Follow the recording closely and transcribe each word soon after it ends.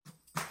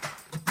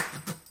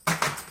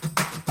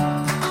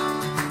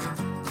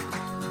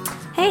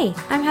Hey,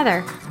 I'm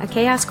Heather, a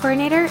chaos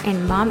coordinator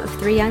and mom of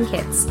 3 young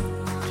kids.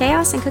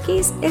 Chaos and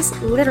cookies is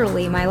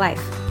literally my life,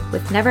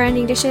 with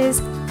never-ending dishes,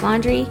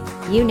 laundry,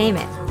 you name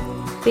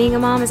it. Being a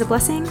mom is a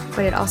blessing,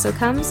 but it also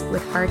comes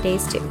with hard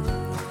days too.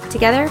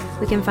 Together,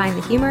 we can find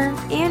the humor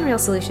and real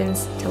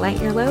solutions to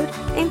lighten your load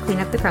and clean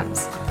up the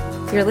crumbs.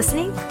 You're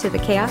listening to the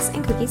Chaos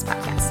and Cookies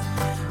podcast.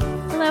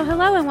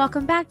 Hello, and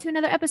welcome back to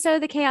another episode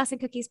of the Chaos and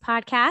Cookies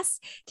podcast.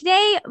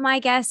 Today, my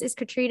guest is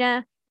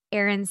Katrina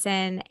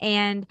Aronson,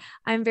 and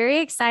I'm very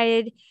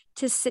excited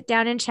to sit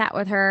down and chat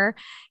with her.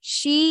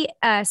 She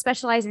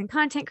specializes in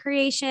content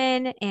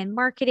creation and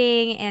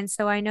marketing. And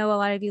so I know a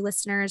lot of you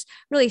listeners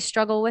really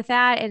struggle with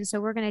that. And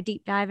so we're going to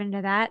deep dive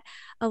into that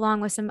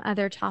along with some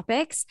other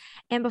topics.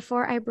 And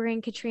before I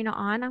bring Katrina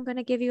on, I'm going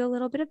to give you a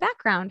little bit of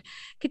background.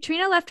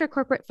 Katrina left her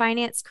corporate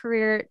finance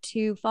career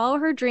to follow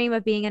her dream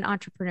of being an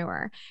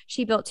entrepreneur.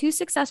 She built 2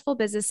 successful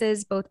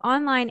businesses, both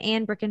online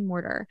and brick and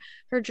mortar.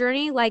 Her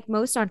journey, like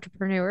most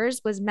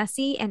entrepreneurs, was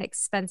messy and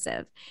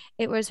expensive.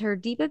 It was her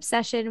deep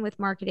obsession with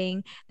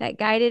marketing that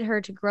guided her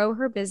to grow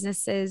her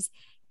businesses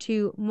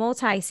to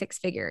multi-6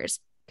 figures.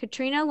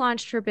 Katrina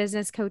launched her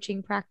business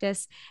coaching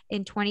practice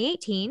in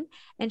 2018,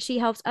 and she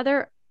helps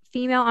other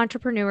female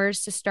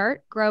entrepreneurs to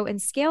start, grow,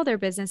 and scale their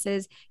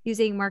businesses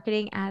using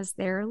marketing as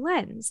their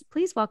lens.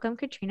 Please welcome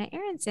Katrina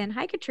Aronson.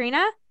 Hi,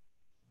 Katrina.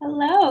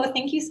 Hello.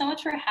 Thank you so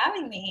much for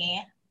having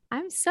me.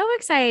 I'm so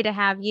excited to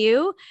have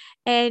you.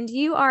 And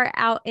you are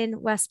out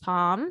in West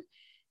Palm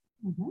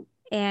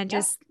and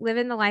just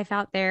living the life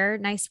out there.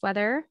 Nice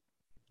weather,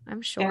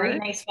 I'm sure. Very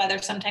nice weather.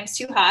 Sometimes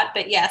too hot,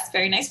 but yes,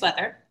 very nice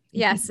weather.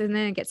 Yes. And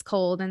then it gets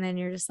cold and then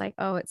you're just like,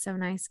 oh, it's so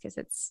nice because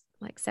it's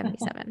like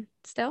 77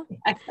 still.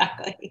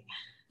 Exactly.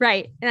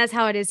 Right. And that's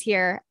how it is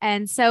here.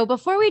 And so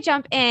before we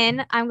jump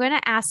in, I'm going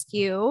to ask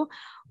you,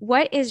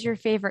 what is your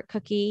favorite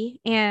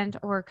cookie and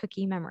or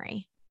cookie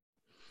memory?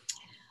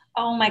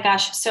 Oh my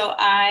gosh. So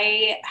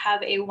I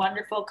have a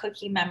wonderful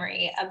cookie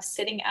memory of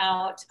sitting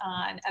out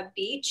on a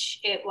beach.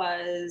 I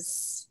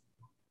was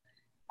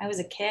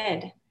a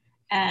kid,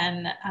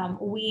 and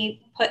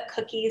we put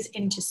cookies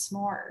into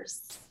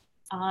s'mores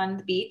on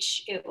the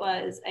beach. It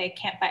was a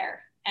campfire,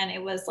 and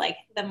it was like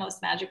the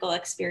most magical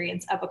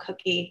experience of a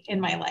cookie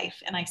in my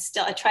life. And I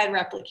try to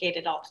replicate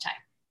it all the time.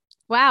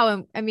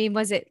 Wow. I mean,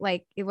 was it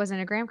like, it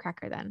wasn't a graham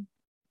cracker then?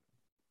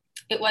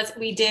 It was,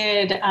 we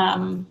did,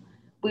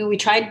 we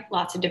tried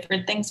lots of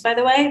different things, by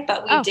the way,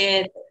 but we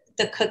did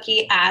the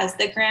cookie as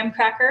the graham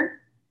cracker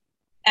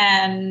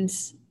and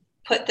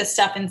put the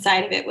stuff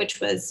inside of it,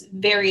 which was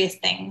various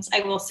things.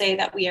 I will say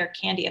that we are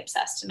candy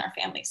obsessed in our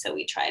family. So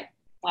we tried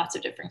lots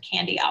of different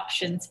candy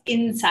options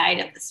inside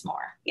of the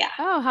s'more. Yeah.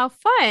 Oh, how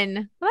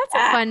fun. Well,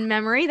 that's a fun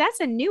memory. That's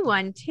a new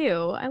one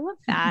too. I love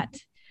that.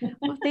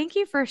 Well, thank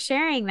you for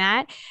sharing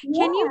that.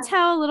 Yeah. Can you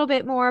tell a little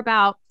bit more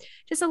about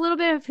just a little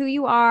bit of who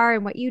you are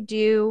and what you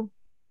do,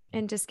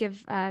 and just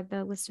give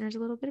the listeners a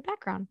little bit of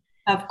background?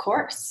 Of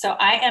course. So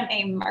I am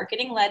a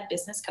marketing-led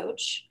business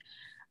coach.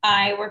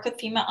 I work with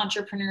female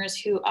entrepreneurs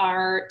who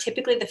are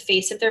typically the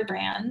face of their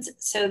brands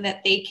so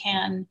that they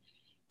can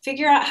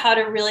figure out how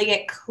to really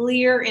get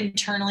clear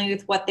internally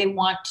with what they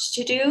want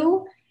to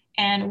do.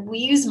 And we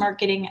use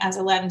marketing as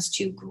a lens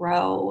to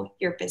grow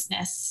your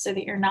business so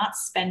that you're not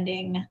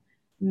spending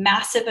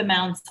massive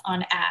amounts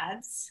on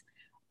ads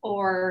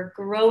or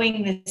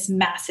growing this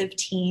massive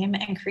team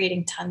and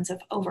creating tons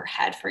of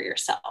overhead for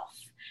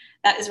yourself.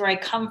 That is where I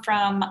come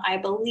from. I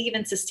believe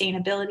in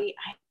sustainability.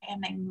 I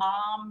am a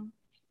mom.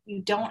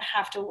 You don't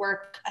have to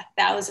work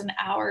 1,000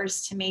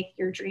 hours to make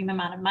your dream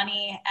amount of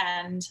money.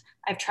 And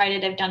I've tried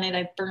it. I've done it.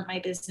 I've burnt my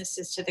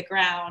businesses to the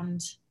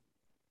ground.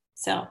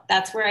 So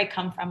that's where I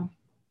come from.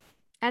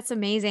 That's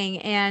amazing.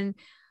 And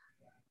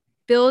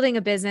building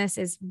a business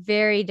is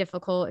very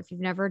difficult if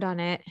you've never done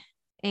it.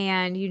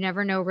 And you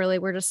never know really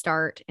where to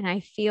start. And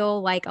I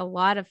feel like a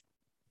lot of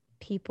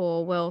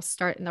people will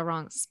start in the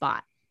wrong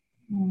spot.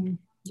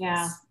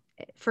 Yeah.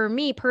 For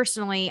me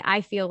personally,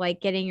 I feel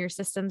like getting your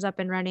systems up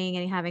and running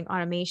and having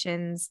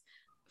automations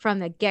from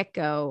the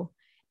get-go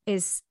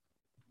is,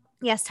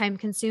 yes, time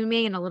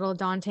consuming and a little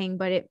daunting,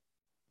 but it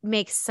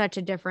makes such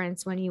a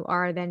difference when you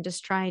are then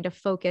just trying to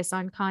focus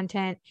on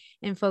content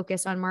and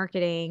focus on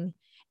marketing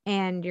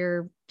and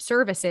your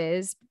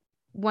services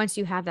once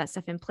you have that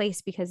stuff in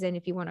place, because then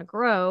if you want to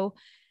grow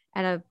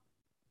at a,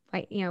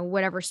 like,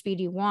 whatever speed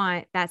you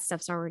want, that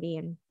stuff's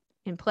already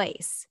in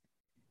place.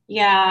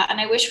 Yeah. And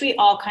I wish we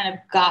all kind of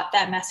got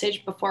that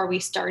message before we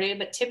started,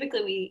 but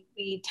typically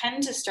we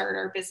tend to start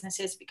our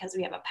businesses because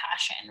we have a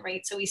passion,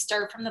 right? So we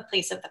start from the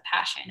place of the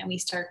passion and we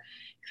start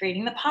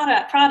creating the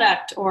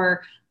product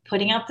or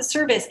putting out the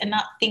service and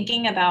not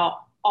thinking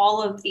about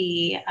all of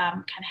the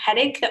kind of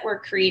headache that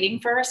we're creating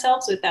for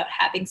ourselves without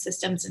having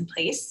systems in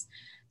place.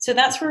 So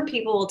that's where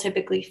people will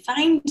typically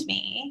find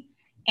me,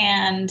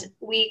 and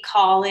we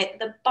call it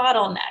the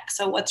bottleneck.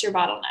 So what's your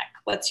bottleneck?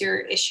 What's your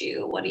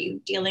issue? What are you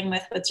dealing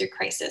with? What's your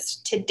crisis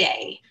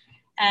today?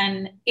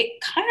 And it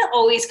kind of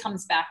always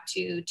comes back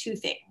to 2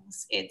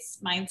 things. It's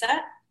mindset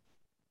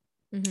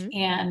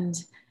and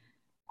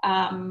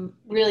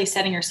really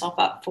setting yourself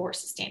up for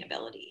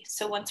sustainability.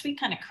 So once we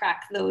kind of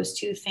crack those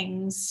two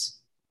things,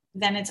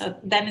 then it's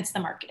the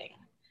marketing.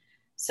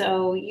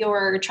 So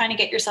you're trying to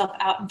get yourself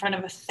out in front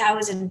of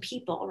 1,000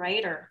 people,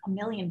 right? Or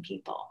 1,000,000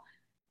 people.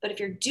 But if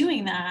you're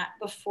doing that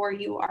before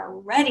you are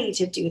ready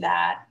to do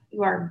that,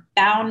 you are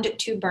bound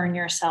to burn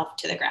yourself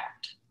to the ground.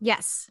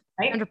 Yes,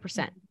 right?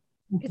 100%.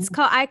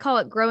 I call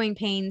it growing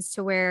pains,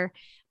 to where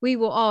we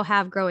will all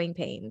have growing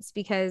pains,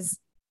 because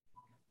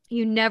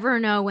you never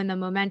know when the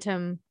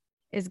momentum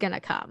is going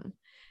to come.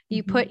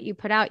 You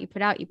put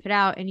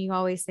out, and you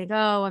always think,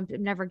 oh, I'm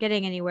never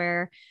getting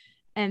anywhere.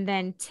 And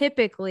then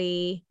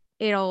typically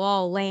it'll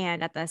all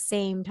land at the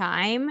same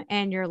time.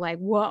 And you're like,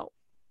 whoa,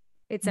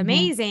 it's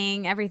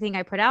amazing. Everything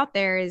I put out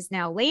there is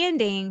now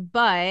landing,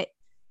 but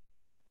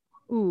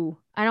ooh,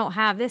 I don't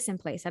have this in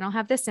place. I don't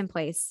have this in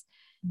place.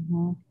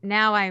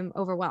 Now I'm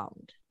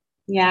overwhelmed.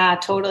 Yeah,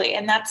 totally.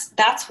 And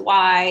that's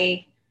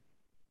why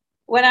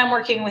when I'm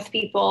working with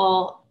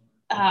people,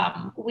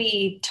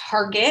 we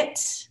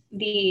target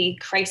the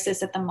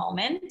crisis at the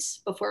moment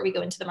before we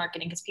go into the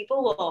marketing, because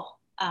people will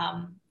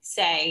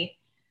say,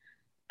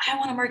 I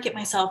want to market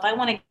myself. I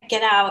want to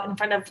get out in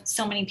front of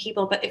so many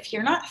people. But if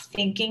you're not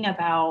thinking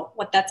about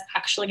what that's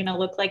actually going to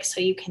look like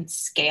so you can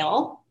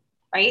scale,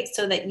 right?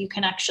 So that you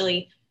can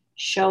actually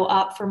show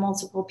up for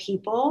multiple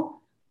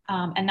people,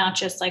 and not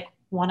just like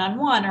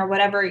one-on-one or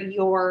whatever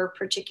your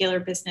particular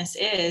business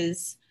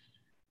is,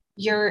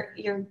 you're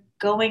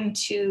going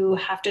to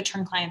have to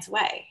turn clients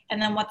away.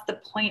 And then what's the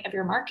point of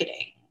your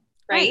marketing,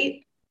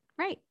 right?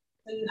 Right.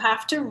 So you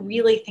have to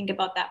really think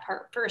about that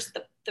part first.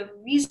 The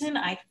reason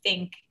I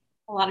think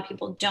a lot of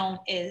people don't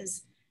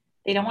is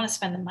they don't want to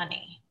spend the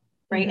money,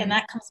 right? And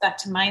that comes back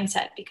to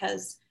mindset,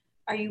 because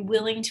are you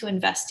willing to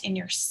invest in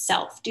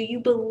yourself? Do you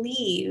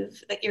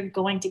believe that you're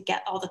going to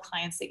get all the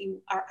clients that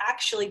you are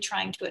actually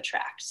trying to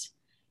attract?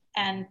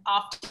 And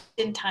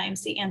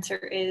oftentimes the answer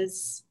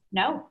is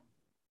no.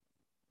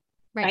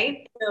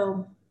 Right?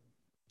 So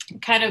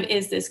it kind of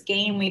is this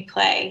game we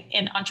play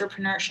in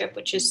entrepreneurship,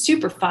 which is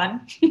super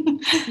fun.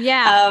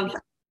 Yeah.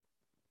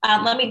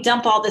 Let me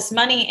dump all this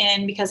money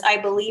in because I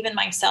believe in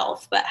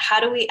myself, but how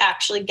do we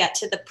actually get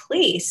to the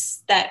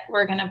place that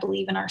we're going to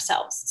believe in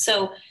ourselves?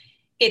 So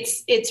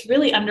it's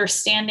really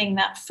understanding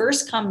that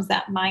first comes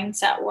that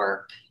mindset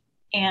work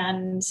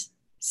and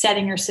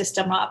setting your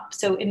system up.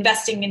 So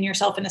investing in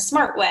yourself in a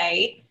smart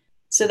way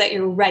so that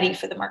you're ready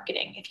for the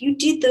marketing. If you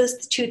did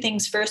those two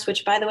things first,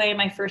 which by the way, in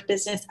my first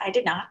business, I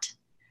did not.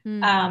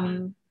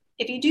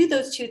 If you do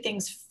those two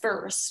things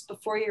first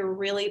before you're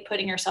really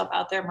putting yourself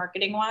out there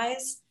marketing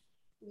wise,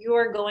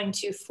 you're going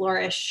to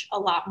flourish a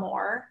lot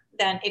more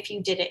than if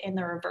you did it in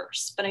the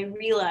reverse. But I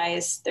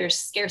realize there's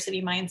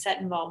scarcity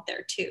mindset involved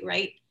there too,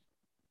 right?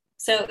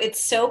 So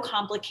it's so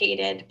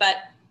complicated, but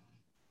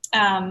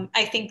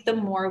I think the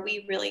more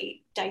we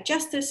really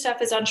digest this stuff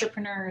as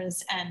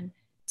entrepreneurs and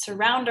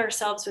surround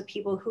ourselves with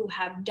people who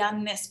have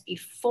done this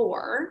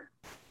before,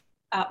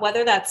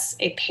 whether that's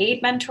a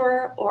paid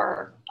mentor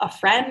or a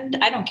friend,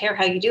 I don't care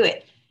how you do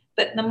it.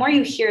 But the more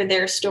you hear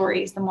their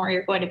stories, the more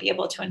you're going to be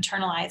able to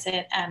internalize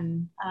it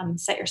and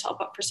set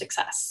yourself up for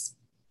success.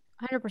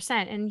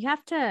 100%. And you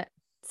have to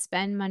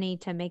spend money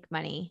to make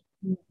money,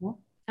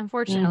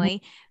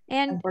 unfortunately.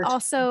 And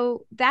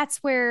also that's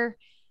where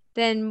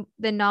then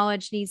the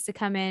knowledge needs to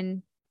come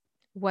in.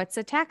 What's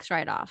a tax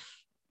write-off?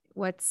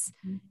 What's,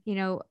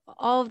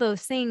 all of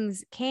those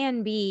things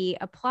can be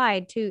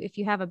applied to, if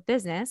you have a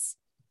business,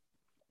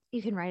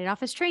 you can write it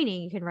off as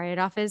training. You can write it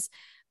off as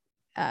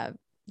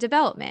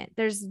development.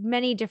 There's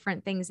many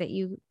different things that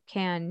you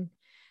can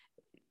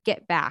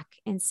get back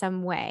in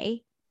some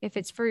way if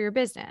it's for your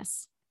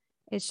business.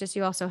 It's just,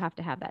 you also have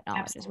to have that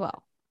knowledge as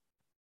well.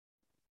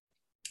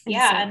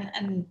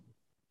 And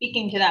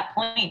speaking to that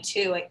point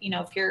too,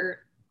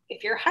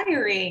 if you're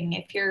hiring,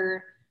 if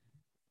you're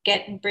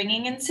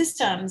bringing in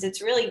systems,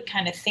 it's really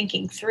kind of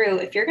thinking through,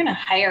 if you're going to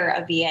hire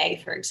a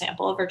VA, for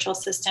example, a virtual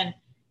assistant,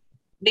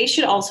 they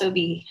should also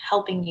be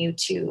helping you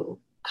to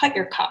cut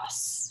your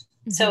costs.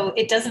 So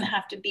it doesn't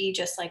have to be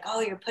just like,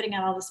 oh, you're putting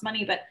out all this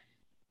money, but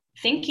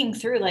thinking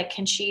through, like,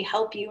 can she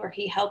help you or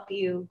he help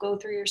you go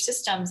through your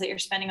systems that you're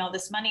spending all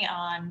this money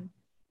on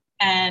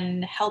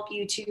and help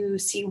you to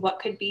see what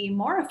could be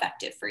more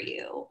effective for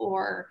you?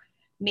 Or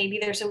maybe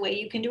there's a way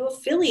you can do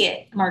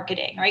affiliate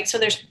marketing, right? So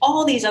there's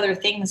all these other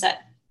things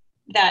that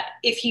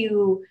if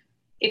you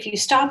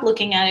stop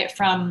looking at it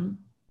from,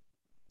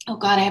 oh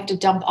God, I have to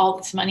dump all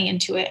this money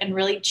into it, and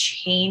really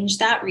change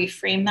that,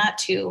 reframe that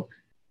to,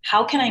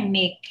 how can I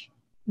make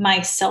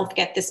myself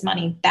get this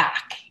money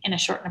back in a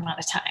short amount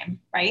of time,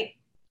 right?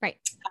 Right.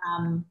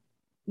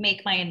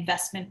 Make my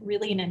investment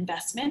really an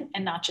investment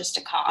and not just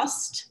a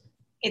cost.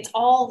 It's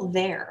all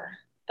there,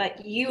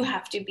 but you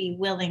have to be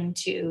willing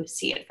to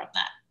see it from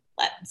that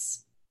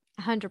lens.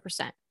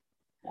 100%.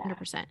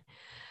 100%.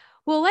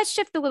 Well, let's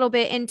shift a little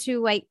bit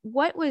into, like,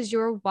 what was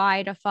your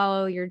why to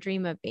follow your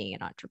dream of being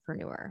an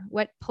entrepreneur?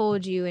 What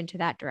pulled you into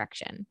that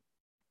direction?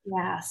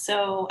 Yeah.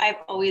 So I've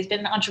always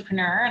been an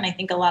entrepreneur, and I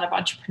think a lot of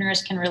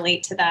entrepreneurs can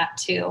relate to that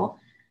too.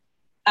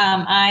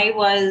 I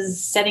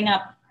was setting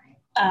up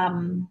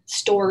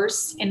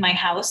stores in my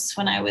house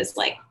when I was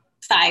like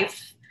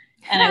 5,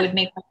 and I would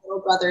make my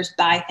little brothers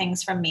buy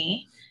things from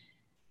me.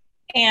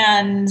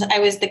 And I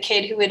was the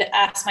kid who would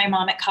ask my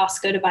mom at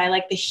Costco to buy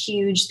like the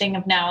huge thing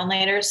of Now and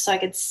Laters so I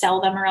could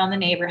sell them around the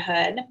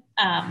neighborhood.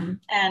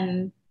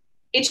 And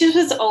it just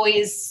was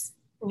always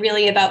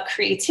really about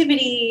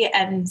creativity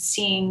and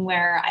seeing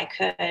where I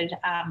could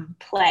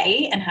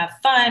play and have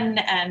fun.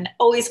 And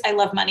always, I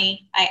love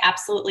money. I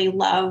absolutely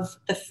love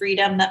the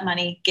freedom that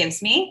money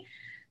gives me.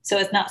 So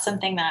it's not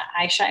something that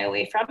I shy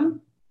away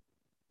from.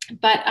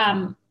 But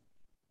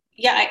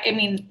yeah, I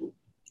mean,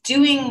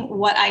 doing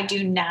what I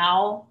do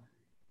now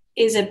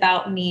is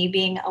about me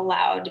being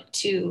allowed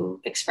to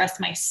express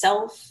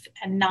myself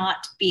and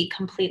not be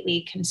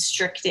completely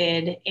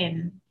constricted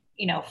in,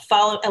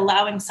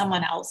 allowing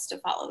someone else to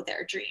follow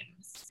their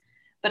dreams.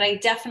 But I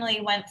definitely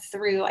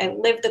I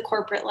lived the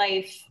corporate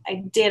life.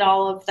 I did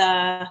all of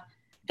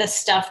the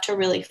stuff to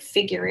really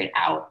figure it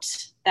out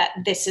that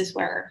this is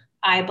where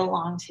I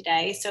belong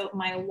today. So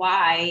my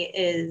why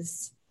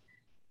is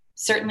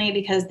certainly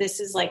because this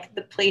is like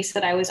the place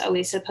that I was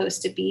always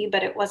supposed to be,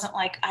 but it wasn't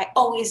like I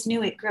always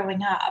knew it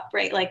growing up,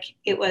 right? Like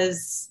it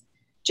was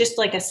just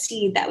like a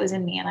seed that was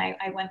in me. And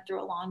I went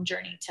through a long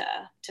journey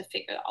to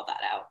figure all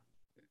that out.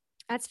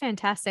 That's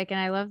fantastic. And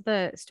I love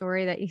the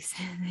story that you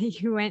said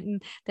that you went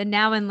and the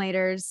Now and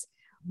Laters,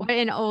 what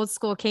an old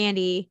school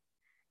candy.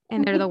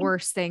 And they're the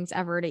worst things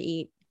ever to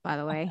eat, by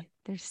the way.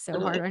 They're so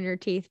hard on your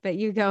teeth, but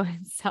you go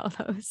and sell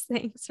those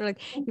things. Or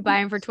like you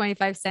buy them for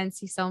 25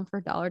 cents, you sell them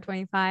for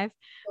 $1.25,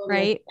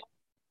 right?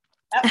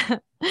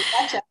 Yep.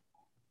 Gotcha.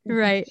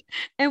 Right.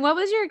 And what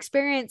was your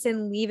experience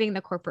in leaving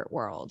the corporate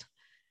world?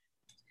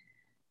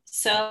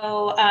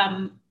 So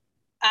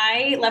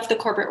I left the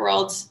corporate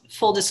world,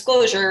 full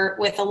disclosure,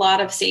 with a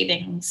lot of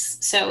savings.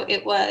 So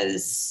it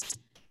was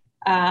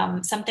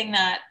something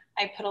that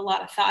I put a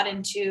lot of thought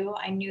into.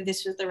 I knew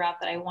this was the route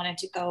that I wanted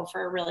to go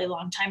for a really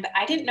long time, but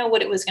I didn't know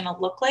what it was going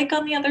to look like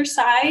on the other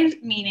side,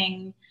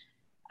 meaning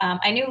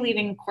I knew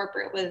leaving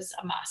corporate was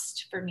a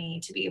must for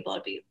me to be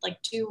able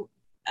to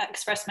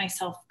express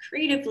myself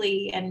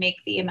creatively and make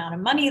the amount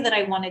of money that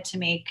I wanted to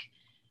make.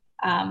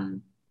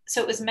 So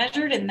it was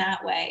measured in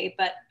that way,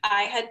 but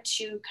I had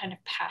two kind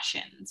of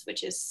passions,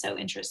 which is so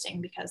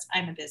interesting because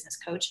I'm a business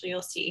coach. So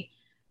you'll see,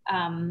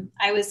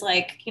 I was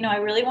like, I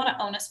really want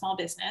to own a small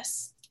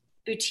business,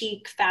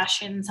 boutique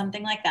fashion,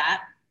 something like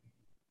that.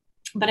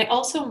 But I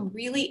also am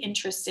really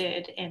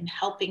interested in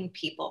helping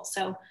people.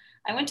 So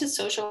I went to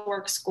social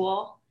work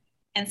school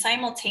and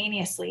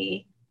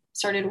simultaneously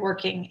started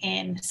working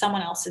in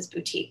someone else's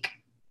boutique.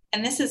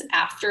 And this is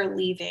after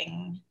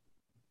leaving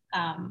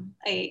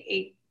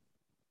a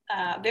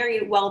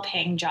very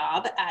well-paying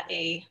job at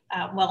a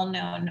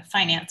well-known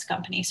finance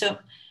company. So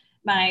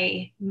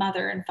my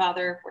mother and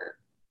father were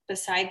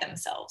beside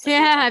themselves.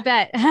 Yeah, I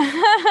bet.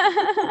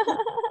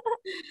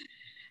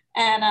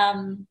 And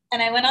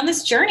I went on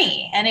this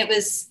journey, and it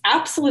was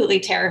absolutely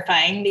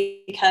terrifying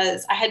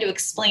because I had to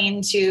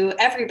explain to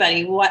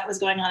everybody what was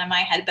going on in my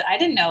head, but I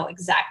didn't know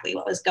exactly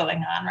what was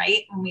going on,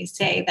 right? When we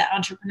say that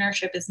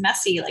entrepreneurship is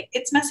messy, like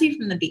it's messy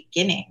from the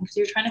beginning because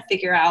you're trying to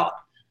figure out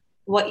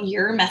what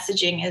your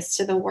messaging is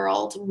to the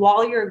world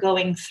while you're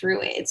going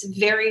through it. It's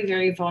very,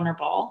 very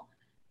vulnerable.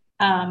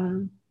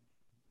 And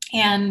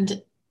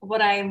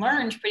what I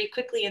learned pretty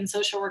quickly in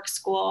social work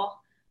school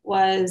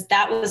was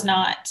that was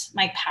not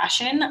my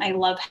passion. I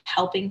love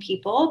helping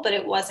people, but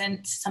it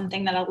wasn't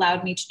something that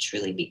allowed me to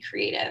truly be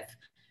creative.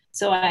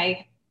 So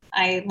I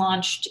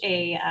launched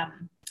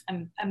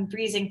I'm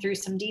breezing through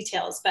some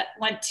details, but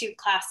went to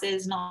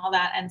classes and all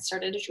that and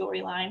started a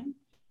jewelry line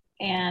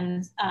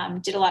and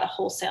did a lot of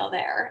wholesale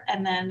there,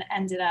 and then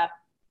ended up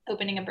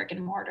opening a brick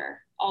and mortar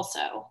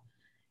also.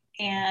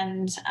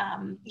 And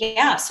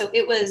so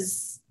it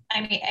was,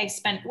 I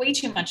spent way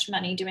too much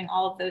money doing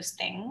all of those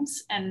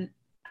things. And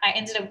I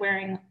ended up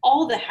wearing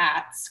all the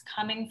hats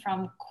coming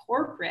from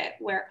corporate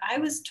where I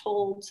was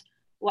told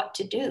what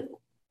to do,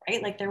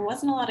 right? Like there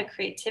wasn't a lot of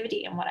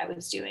creativity in what I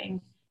was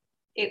doing.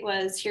 It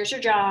was, here's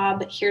your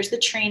job, here's the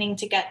training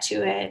to get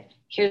to it,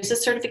 here's the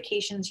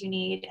certifications you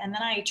need. And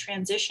then I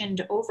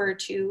transitioned over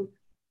to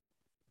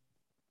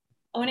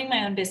owning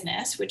my own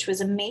business, which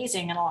was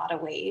amazing in a lot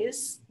of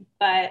ways,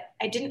 but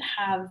I didn't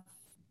have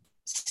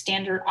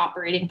standard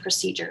operating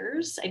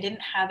procedures. I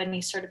didn't have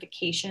any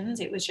certifications.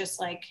 It was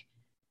just like,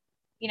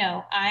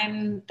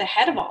 I'm the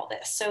head of all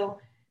this. So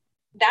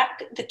that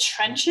the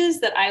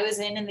trenches that I was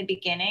in the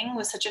beginning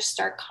was such a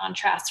stark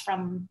contrast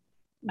from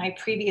my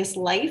previous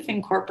life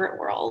in corporate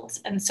world.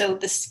 And so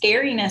the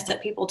scariness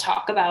that people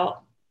talk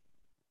about,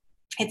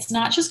 it's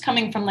not just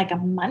coming from like a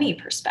money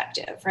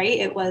perspective, right?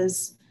 It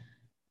was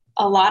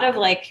a lot of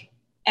like,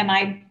 am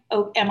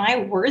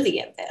I worthy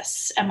of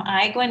this? Am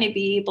I going to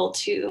be able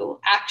to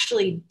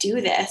actually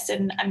do this?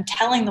 And I'm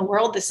telling the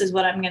world, this is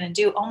what I'm going to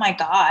do. Oh my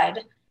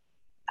God.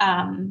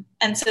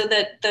 And so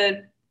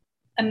the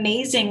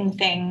amazing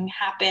thing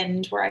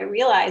happened where I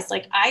realized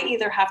like, I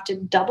either have to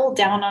double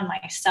down on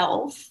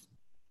myself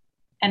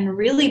and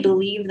really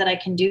believe that I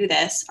can do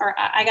this, or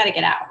I got to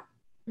get out.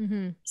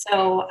 Mm-hmm.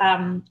 So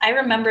I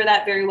remember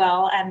that very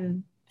well.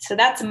 And so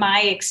that's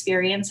my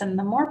experience. And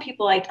the more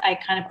people I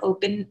kind of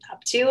open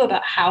up to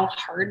about how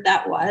hard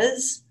that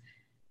was,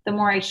 the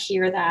more I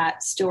hear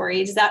that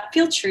story. Does that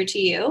feel true to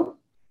you?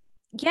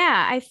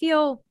 Yeah, I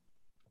feel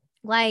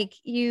like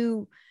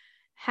you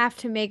have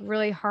to make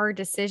really hard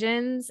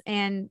decisions,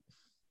 and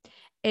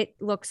it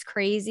looks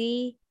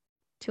crazy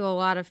to a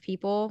lot of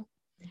people,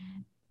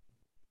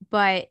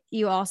 but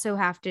you also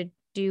have to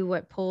do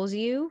what pulls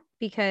you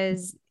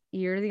because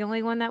you're the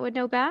only one that would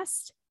know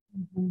best.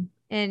 Mm-hmm.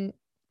 And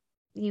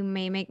you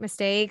may make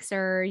mistakes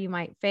or you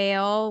might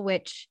fail,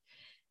 which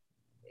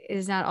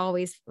is not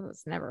always, well,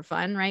 it's never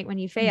fun, right? When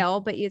you fail,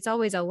 but it's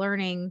always a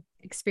learning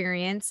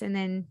experience. And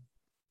then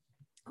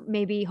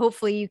maybe,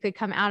 hopefully, you could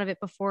come out of it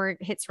before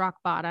it hits rock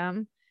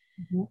bottom,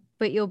 Mm-hmm.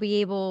 but you'll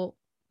be able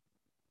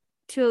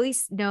to at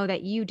least know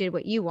that you did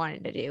what you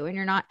wanted to do. And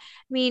you're not,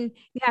 I mean,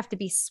 you have to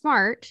be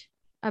smart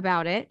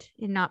about it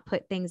and not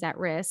put things at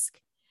risk.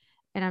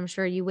 And I'm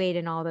sure you weighed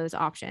in all those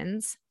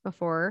options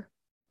before.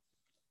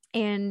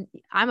 And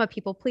I'm a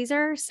people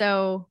pleaser.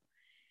 So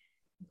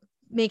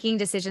making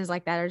decisions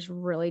like that is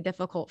really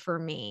difficult for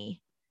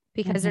me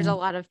because there's a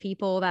lot of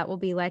people that will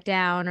be let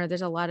down or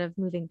there's a lot of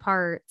moving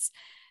parts.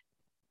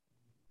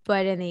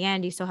 But in the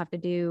end, you still have to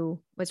do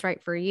what's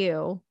right for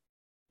you.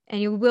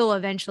 And you will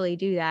eventually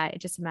do that.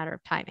 It's just a matter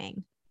of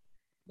timing.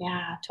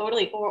 Yeah,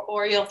 totally.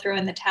 Or you'll throw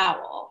in the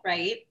towel,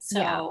 right? So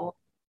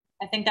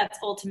yeah. I think that's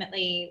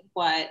ultimately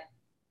what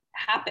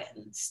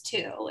happens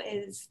too,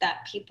 is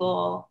that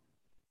people,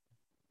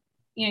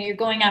 you're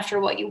going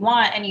after what you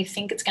want and you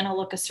think it's going to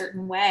look a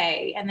certain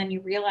way. And then you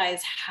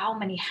realize how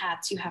many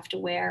hats you have to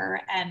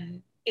wear.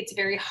 And it's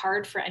very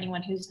hard for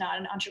anyone who's not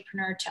an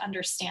entrepreneur to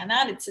understand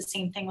that. It's the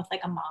same thing with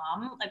like a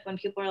mom. Like when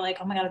people are like,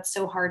 oh my God, it's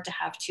so hard to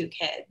have two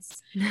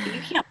kids. But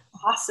you can't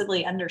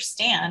possibly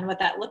understand what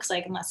that looks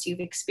like unless you've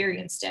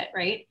experienced it.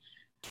 Right.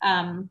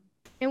 And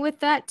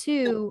with that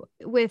too,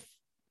 with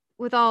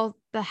all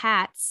the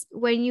hats,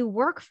 when you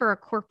work for a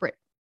corporate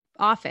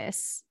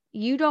office,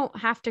 you don't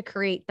have to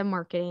create the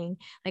marketing.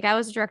 Like I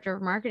was a director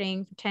of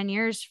marketing for 10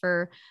 years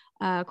for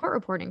a court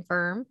reporting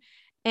firm,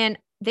 and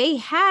they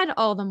had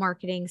all the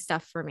marketing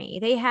stuff for me.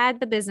 They had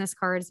the business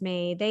cards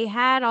made. They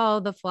had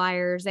all the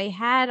flyers. They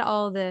had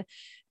all the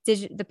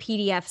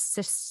PDFs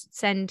to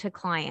send to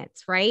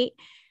clients, right?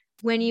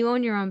 When you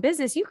own your own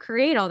business, you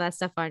create all that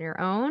stuff on your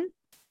own.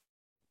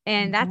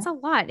 And that's a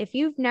lot. If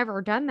you've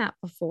never done that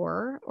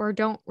before or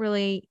don't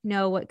really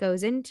know what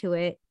goes into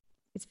it,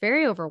 it's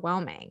very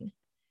overwhelming.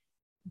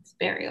 It's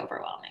very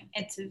overwhelming.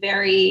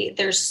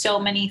 There's so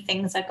many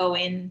things that go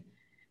in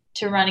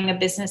to running a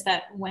business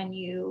that when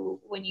you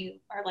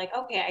are like,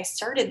 okay, I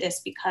started this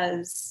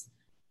because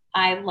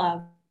I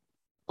love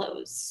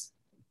clothes.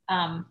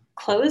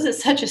 Clothes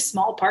is such a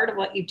small part of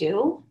what you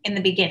do in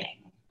the beginning,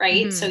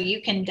 right? Mm-hmm. So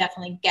you can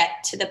definitely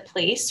get to the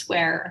place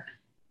where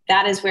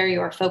that is where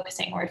you're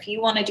focusing, or if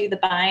you want to do the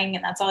buying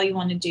and that's all you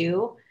want to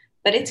do,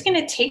 but it's going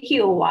to take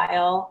you a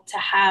while to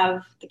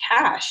have the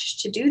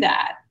cash to do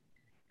that.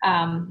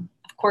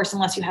 Of course,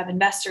 unless you have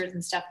investors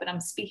and stuff, but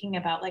I'm speaking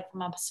about like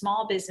from a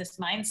small business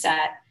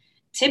mindset,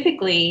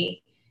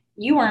 typically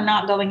you are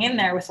not going in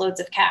there with loads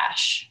of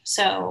cash.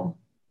 So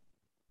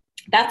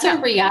that's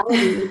a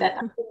reality that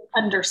I didn't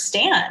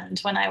understand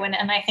when I went.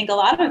 And I think a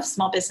lot of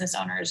small business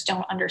owners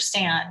don't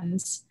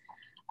understand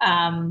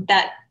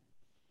that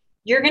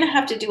you're going to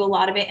have to do a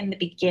lot of it in the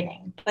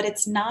beginning, but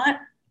it's not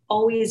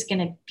always going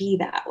to be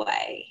that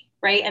way,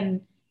 right?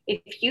 And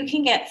if you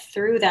can get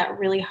through that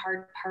really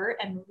hard part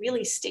and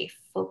really stay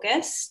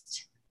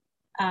focused,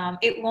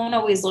 it won't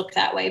always look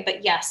that way.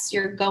 But yes,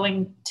 you're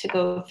going to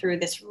go through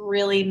this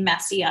really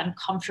messy,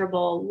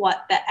 uncomfortable,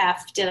 what the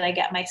F did I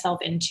get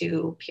myself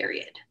into,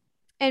 period.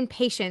 And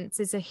patience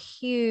is a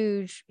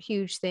huge,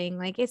 huge thing.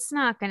 Like it's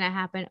not going to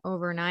happen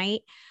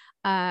overnight.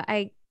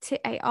 I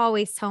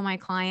always tell my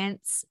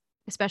clients,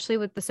 especially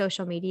with the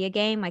social media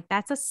game, like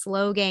that's a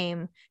slow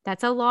game.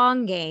 That's a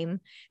long game.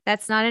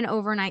 That's not an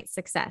overnight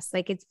success.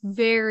 Like it's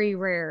very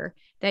rare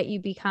that you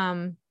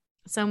become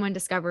someone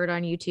discovered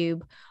on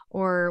YouTube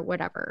or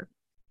whatever.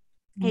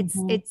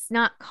 It's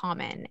not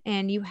common,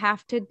 and you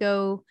have to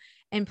go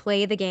and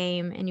play the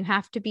game, and you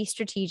have to be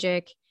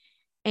strategic,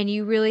 and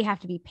you really have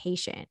to be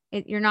patient.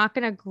 You're not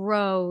going to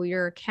grow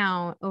your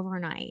account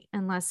overnight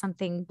unless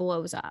something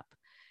blows up,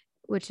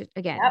 which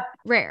again,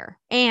 rare.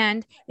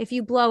 And if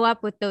you blow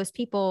up with those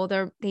people,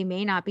 they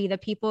may not be the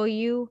people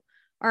you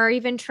are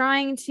even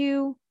trying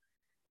to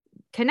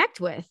connect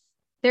with.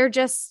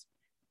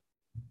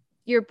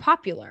 You're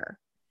popular,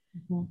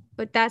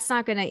 but that's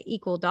not going to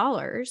equal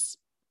dollars.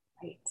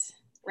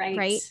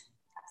 Right.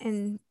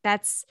 And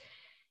that's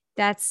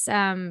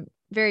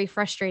very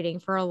frustrating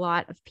for a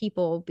lot of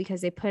people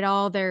because they put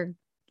all their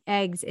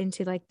eggs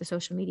into like the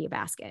social media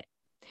basket.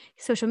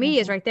 Social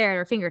media is right there at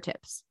our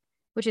fingertips,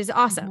 which is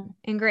awesome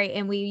and great.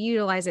 And we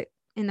utilize it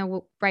in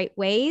the right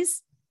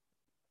ways.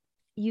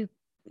 You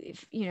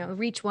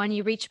reach one,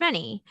 you reach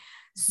many.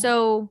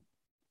 So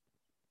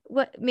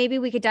what, maybe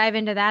we could dive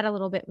into that a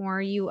little bit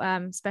more. You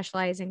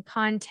specialize in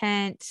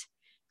content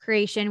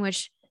creation,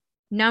 which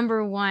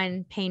number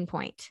one pain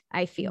point,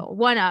 I feel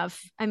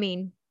I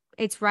mean,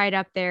 it's right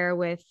up there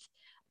with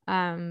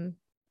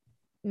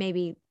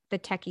maybe the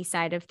techie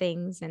side of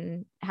things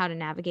and how to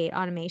navigate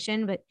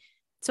automation, but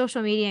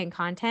social media and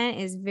content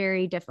is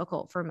very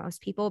difficult for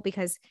most people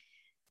because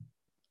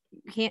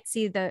you can't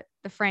see the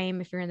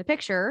frame if you're in the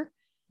picture.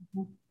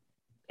 Mm-hmm.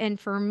 And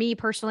for me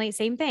personally,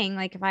 same thing.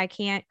 Like if I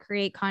can't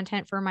create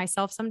content for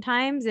myself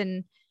sometimes,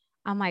 and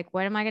I'm like,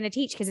 what am I going to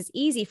teach? Because it's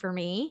easy for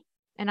me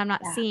and I'm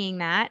not seeing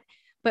that.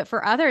 But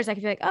for others, I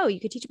could be like, oh,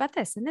 you could teach about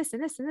this and this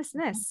and this and this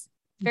and this.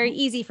 Mm-hmm. Very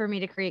easy for me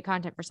to create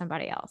content for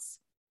somebody else.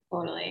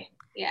 Totally.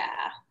 Yeah.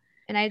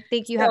 And I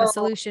think you have a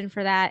solution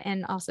for that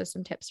and also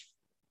some tips.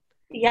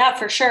 Yeah,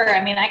 for sure.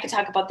 I mean, I could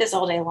talk about this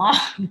all day long.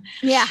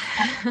 Yeah.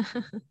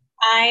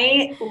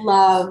 I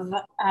love,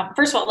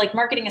 first of all, like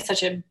marketing is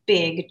such a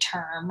big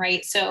term,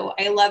 right? So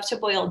I love to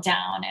boil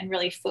down and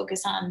really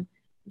focus on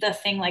the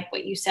thing, like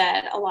what you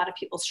said, a lot of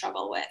people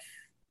struggle with,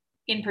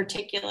 in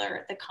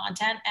particular, the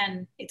content.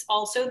 And it's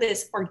also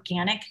this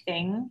organic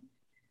thing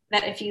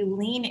that if you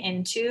lean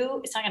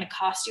into, it's not going to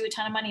cost you a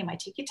ton of money. It might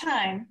take you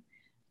time,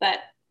 but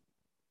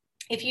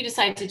if you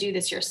decide to do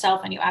this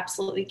yourself, and you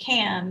absolutely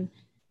can,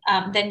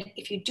 then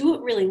if you do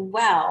it really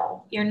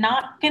well, you're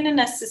not going to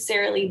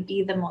necessarily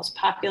be the most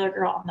popular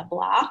girl on the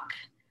block,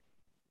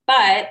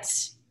 but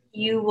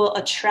you will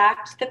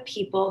attract the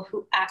people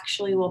who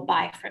actually will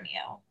buy from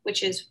you,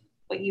 which is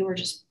what you were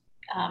just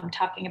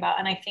talking about.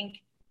 And I think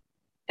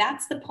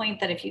that's the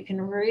point, that if you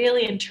can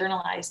really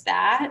internalize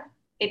that,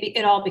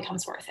 it all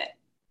becomes worth it.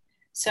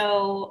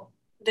 So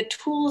the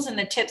tools and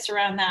the tips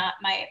around that,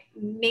 my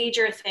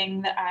major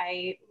thing that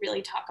I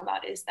really talk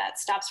about is that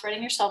stop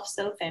spreading yourself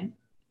so thin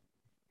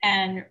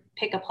and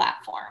pick a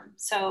platform.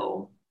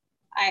 So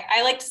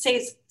I like to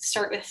say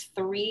start with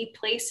 3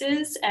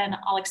 places, and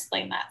I'll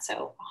explain that.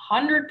 So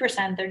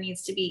 100% there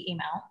needs to be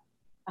email,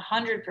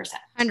 100%.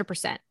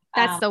 100%.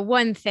 That's the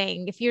one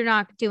thing. If you're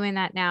not doing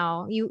that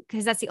now,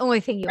 because that's the only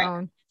thing you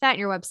own, that and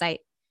your website.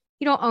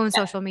 You don't own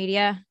social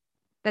media.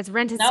 That's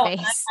rented space.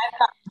 I've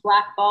gotten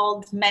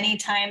blackballed many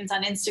times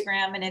on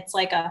Instagram, and it's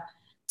like a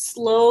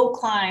slow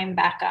climb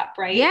back up,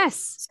 right?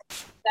 Yes.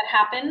 So that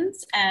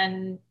happens,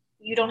 and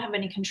you don't have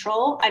any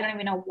control. I don't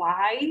even know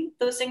why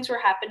those things were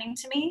happening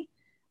to me.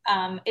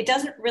 It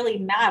doesn't really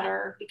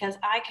matter because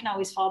I can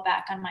always fall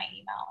back on my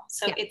email.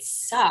 So it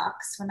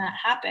sucks when that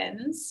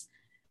happens.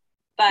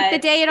 But the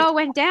day it all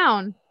went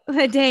down,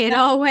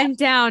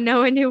 no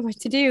one knew what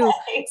to do.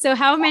 So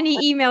how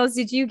many emails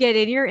did you get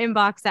in your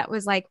inbox that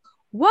was like,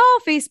 well,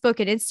 Facebook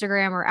and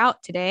Instagram are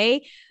out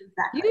today.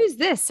 Exactly. Use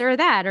this or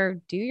that,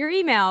 or do your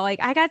email. Like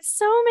I got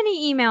so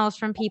many emails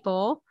from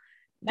people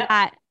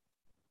that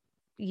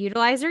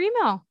utilize their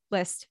email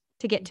list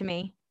to get to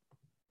me.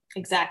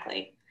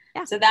 Exactly.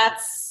 Yeah. So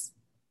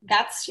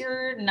that's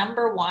your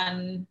number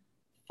one.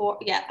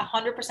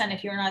 100%.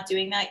 If you're not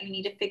doing that, you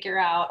need to figure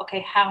out,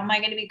 okay, how am I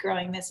going to be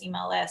growing this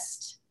email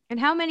list? And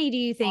how many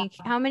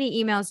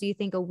emails do you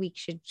think a week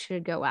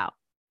should go out?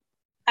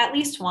 At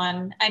least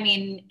one. I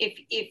mean,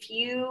 if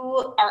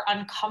you are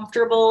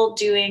uncomfortable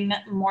doing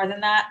more than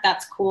that,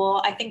 that's cool.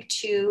 I think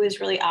 2 is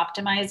really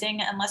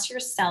optimizing, unless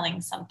you're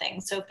selling something.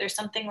 So if there's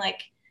something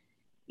like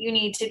you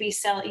need to be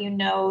selling,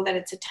 that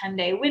it's a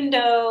 10-day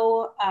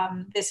window,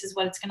 this is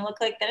what it's going to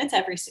look like, then it's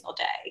every single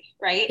day,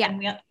 right? Yeah.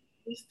 And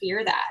we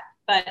fear that,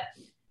 but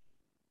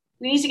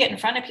we need to get in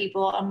front of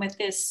people. And with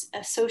this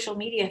social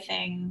media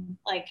thing,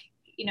 like,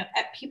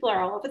 people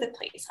are all over the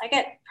place. I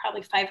get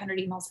probably 500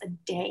 emails a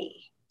day.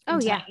 Oh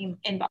yeah.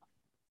 Inbox.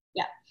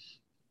 Yeah.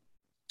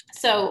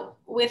 So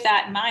with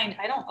that in mind,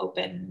 I don't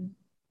open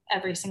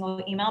every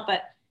single email,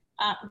 but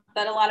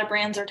a lot of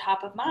brands are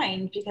top of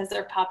mind because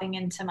they're popping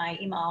into my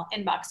email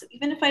inbox. So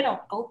even if I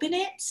don't open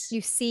it,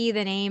 you see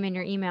the name in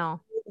your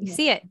email. You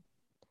see it.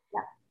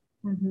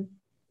 Yeah. Mm-hmm.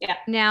 Yeah.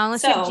 Now,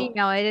 unless you have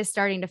Gmail, it is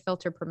starting to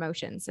filter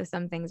promotions. So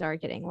some things are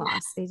getting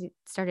lost. They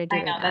started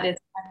doing that. That is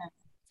kind of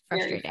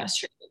frustrating.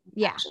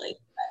 Yeah. Actually.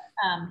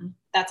 But,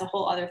 that's a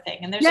whole other thing.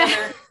 And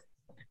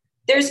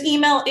there's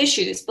email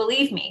issues,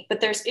 believe me,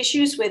 but there's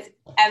issues with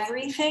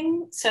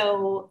everything.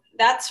 So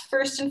that's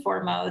first and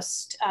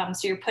foremost.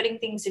 So you're putting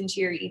things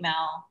into your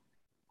email.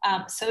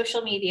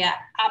 Social media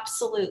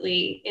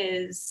absolutely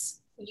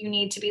you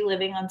need to be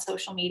living on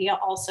social media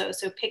also.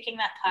 So picking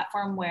that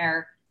platform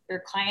where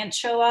your clients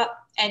show up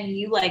and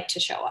you like to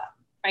show up,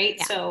 right?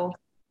 Yeah. So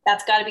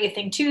that's got to be a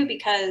thing too,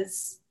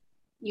 because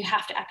you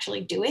have to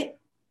actually do it.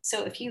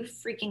 So if you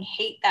freaking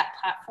hate that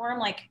platform,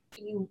 like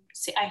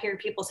I hear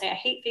people say, I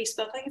hate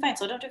Facebook. Like, fine,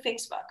 so don't do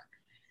Facebook.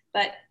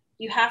 But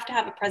you have to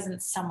have a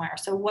presence somewhere.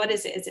 So what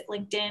is it? Is it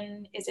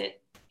LinkedIn? Is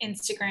it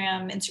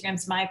Instagram?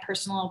 Instagram's my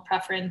personal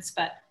preference,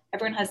 but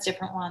everyone has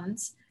different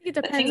ones. It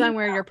depends on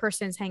where your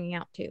person's hanging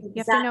out to. Exactly.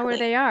 You have to know where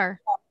they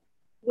are.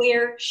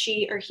 Where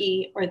she or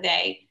he or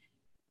they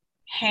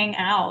hang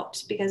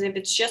out. Because if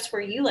it's just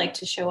where you like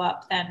to show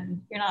up,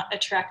 then you're not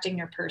attracting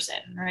your person,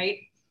 right?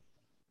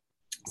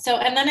 So,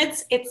 and then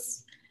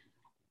it's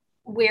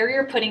where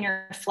you're putting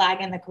your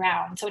flag in the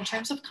ground. So in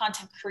terms of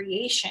content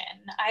creation,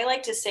 I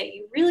like to say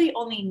you really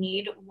only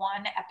need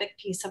one epic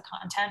piece of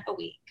content a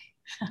week.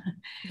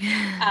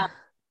 um,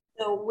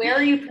 so where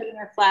are you putting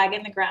your flag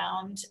in the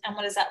ground, and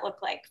what does that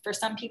look like? For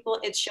some people,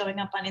 it's showing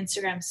up on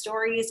Instagram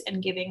stories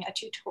and giving a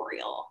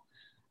tutorial.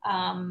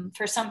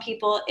 For some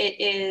people, it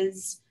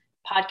is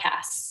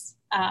podcasts.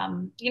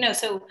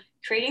 So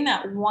creating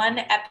that one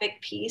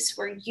epic piece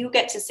where you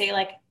get to say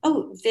like,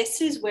 oh,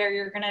 this is where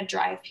you're going to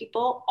drive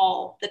people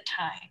all the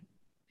time,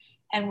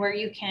 and where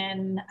you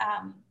can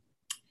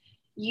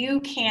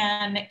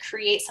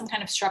create some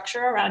kind of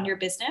structure around your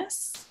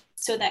business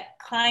so that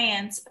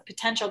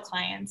potential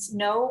clients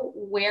know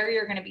where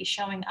you're going to be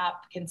showing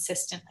up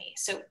consistently.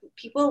 So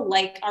people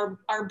like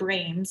our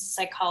brains,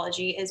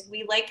 psychology is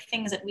we like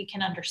things that we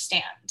can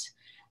understand.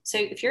 So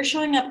if you're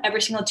showing up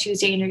every single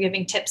Tuesday and you're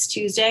giving tips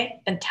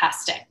Tuesday,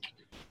 fantastic.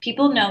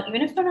 People know,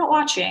 even if they're not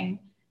watching,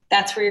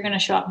 that's where you're going to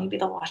show up. Maybe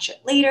they'll watch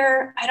it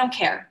later. I don't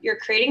care. You're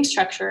creating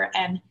structure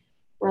and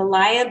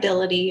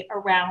reliability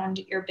around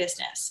your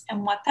business.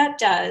 And what that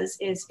does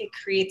is it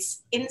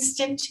creates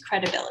instant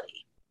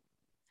credibility.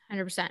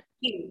 100%.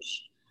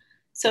 Huge.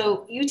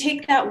 So you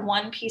take that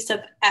one piece of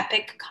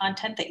epic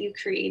content that you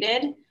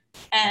created,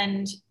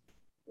 and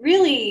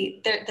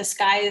really the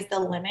sky is the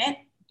limit,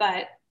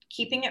 but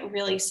keeping it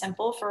really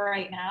simple for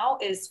right now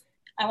is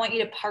I want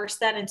you to parse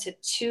that into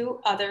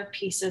 2 other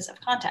pieces of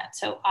content.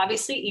 So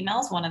obviously email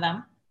is one of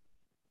them,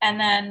 and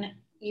then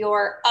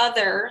your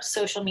other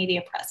social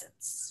media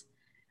presence.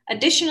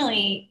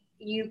 Additionally,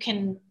 you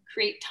can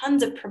create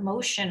tons of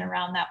promotion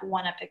around that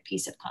one epic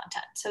piece of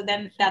content. So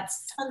then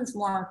that's tons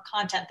more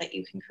content that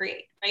you can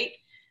create, right?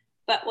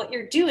 But what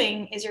you're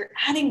doing is you're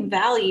adding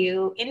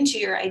value into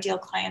your ideal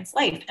client's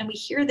life. And we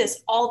hear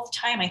this all the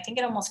time. I think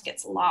it almost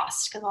gets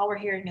lost because all we're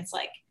hearing is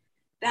like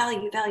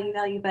value, value,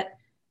 value. But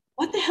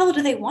what the hell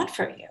do they want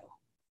from you?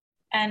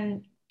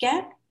 And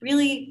get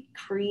really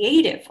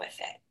creative with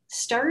it.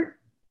 Start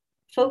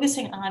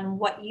focusing on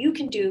what you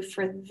can do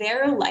for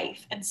their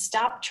life and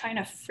stop trying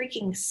to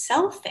freaking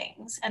sell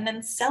things, and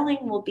then selling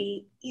will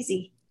be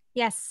easy.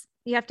 Yes.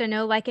 You have to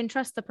know, like, and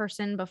trust the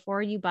person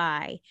before you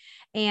buy.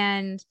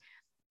 And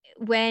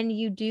when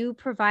you do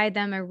provide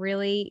them a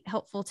really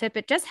helpful tip,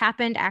 it just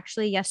happened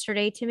actually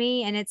yesterday to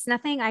me, and it's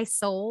nothing I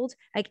sold.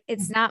 Like,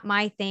 it's not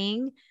my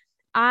thing.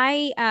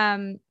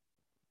 I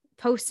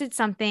posted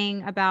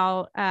something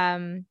about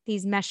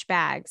these mesh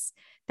bags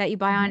that you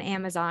buy on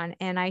Amazon.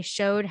 And I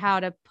showed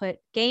how to put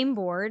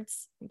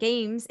games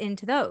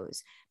into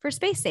those for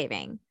space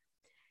saving.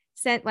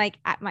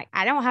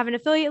 I don't have an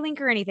affiliate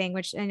link or anything,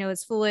 which I know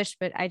is foolish,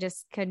 but I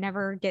just could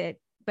never get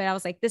it. But I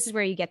was like, this is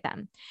where you get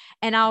them.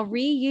 And I'll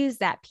reuse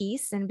that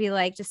piece and be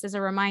like, just as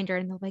a reminder.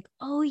 And they're like,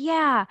 oh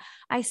yeah,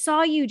 I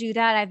saw you do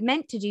that. I've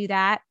meant to do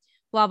that,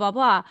 blah, blah,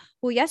 blah.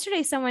 Well,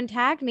 yesterday someone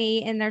tagged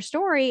me in their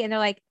story and they're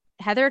like,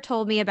 Heather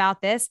told me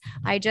about this.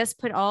 I just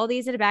put all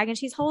these in a bag, and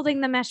she's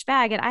holding the mesh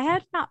bag. And I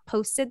had not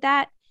posted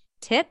that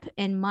tip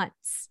in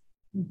months.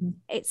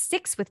 It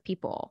sticks with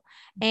people.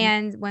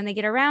 And when they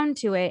get around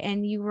to it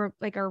and you were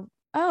like,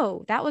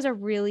 oh, that was a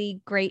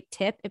really great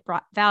tip. It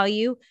brought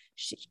value.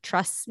 She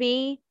trusts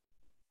me.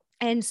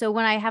 And so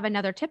when I have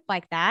another tip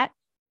like that,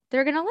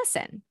 they're going to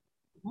listen,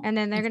 and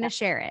then they're going to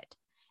share it,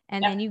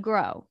 and then you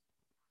grow.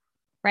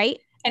 Right.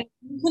 And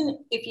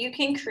if you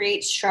can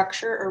create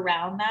structure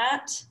around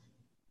that,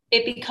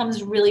 it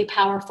becomes really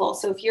powerful.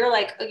 So if you're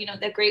like,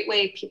 the great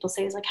way people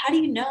say is like, how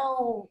do you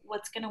know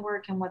what's going to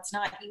work and what's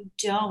not? You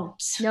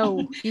don't.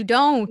 No, you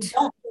don't. You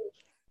don't.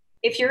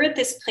 If you're at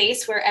this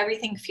place where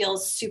everything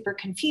feels super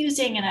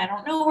confusing and I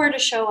don't know where to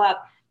show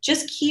up,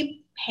 just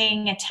keep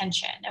paying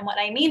attention. And what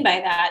I mean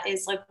by that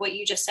is like what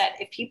you just said.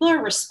 If people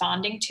are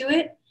responding to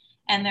it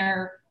and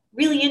they're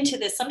really into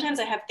this, sometimes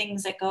I have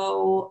things that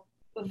go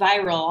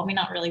viral. I mean,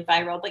 not really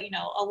viral, but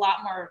a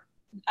lot more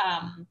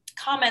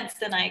comments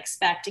than I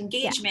expect,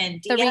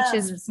 engagement, The DMs. reach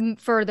is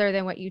further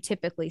than what you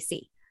typically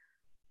see.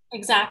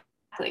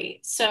 Exactly.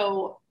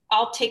 So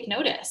I'll take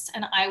notice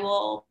and I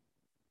will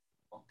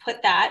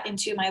put that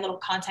into my little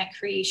content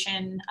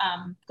creation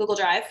Google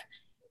Drive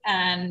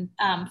and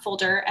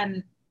folder,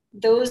 and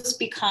those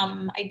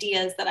become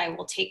ideas that I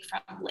will take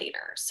from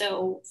later.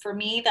 So for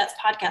me, that's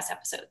podcast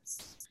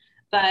episodes.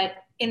 But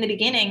in the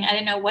beginning, I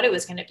didn't know what it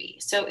was going to be.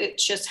 So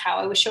it's just how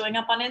I was showing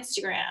up on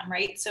Instagram,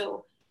 right?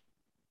 So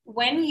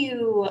when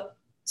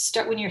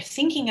you're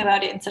thinking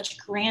about it in such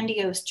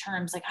grandiose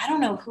terms, like, I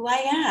don't know who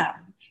I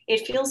am,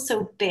 it feels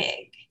so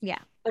big. Yeah.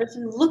 But if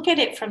you look at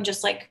it from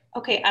just like,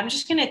 okay, I'm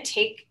just going to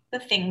take the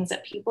things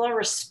that people are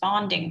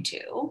responding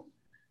to.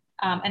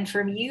 And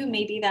for you,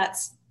 maybe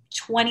that's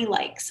 20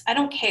 likes. I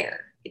don't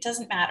care. It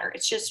doesn't matter.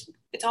 It's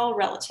all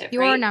relative.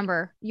 Your right?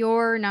 number.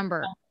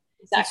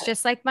 Exactly. It's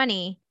just like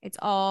money. It's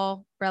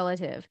all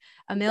relative.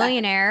 A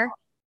millionaire,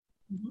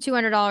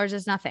 $200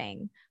 is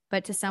nothing.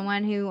 But to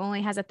someone who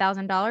only has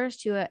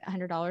 $1,000 to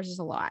 $100 is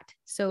a lot.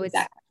 So it's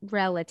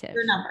relative.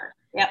 Your number.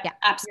 Yep, yeah,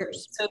 absolutely.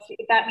 So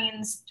if that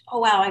means, oh,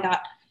 wow, I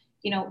got,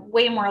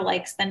 way more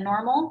likes than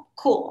normal.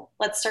 Cool.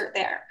 Let's start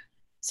there.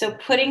 So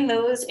putting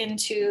those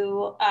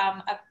into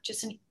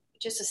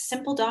just a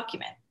simple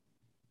document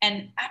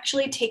and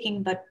actually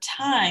taking the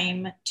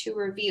time to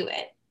review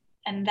it.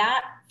 And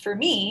that for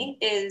me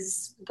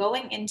is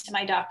going into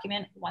my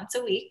document once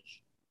a week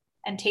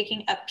and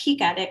taking a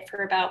peek at it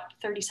for about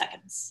 30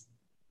 seconds.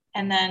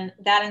 And then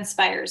that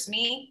inspires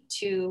me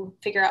to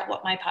figure out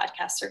what my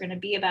podcasts are going to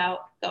be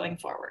about going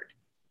forward.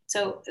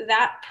 So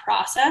that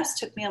process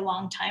took me a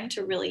long time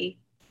to really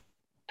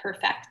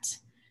perfect.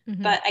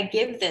 Mm-hmm. But I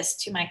give this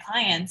to my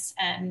clients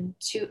and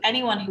to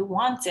anyone who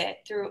wants it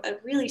through a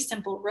really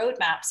simple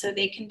roadmap so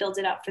they can build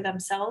it out for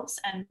themselves.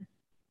 And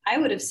I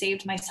would have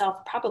saved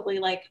myself probably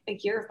like a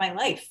year of my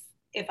life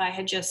if I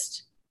had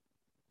just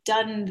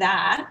done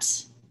that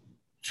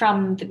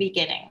from the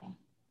beginning,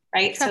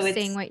 right? Trusting so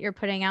it's what you're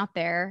putting out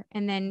there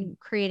and then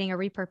creating a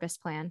repurpose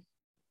plan.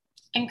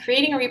 And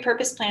creating a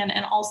repurpose plan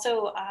and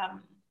also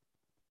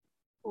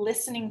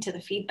listening to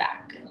the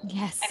feedback.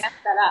 Yes. I messed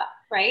that up,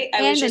 right?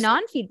 And the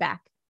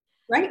non-feedback.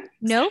 Right.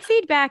 No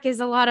feedback is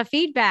a lot of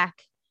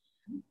feedback.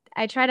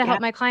 I try to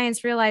help my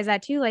clients realize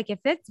that too. Like if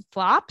it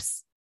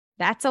flops,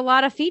 that's a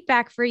lot of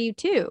feedback for you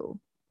too.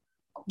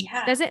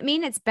 Yeah. Doesn't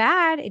mean it's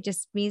bad. It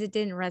just means it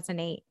didn't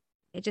resonate.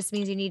 It just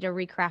means you need to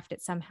recraft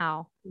it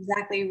somehow.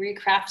 Exactly.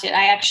 Recraft it.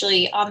 I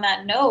actually, on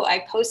that note, I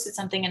posted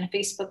something in a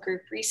Facebook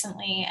group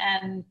recently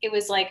and it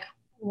was like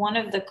one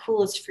of the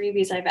coolest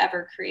freebies I've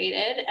ever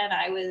created. And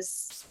I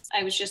was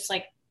just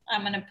like,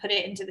 I'm going to put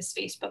it into this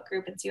Facebook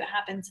group and see what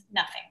happens.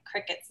 Nothing,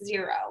 crickets,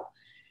 zero.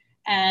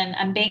 And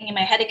I'm banging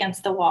my head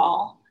against the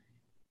wall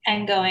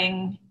and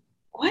going,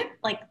 what?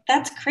 Like,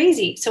 that's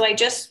crazy. So I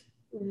just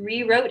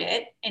rewrote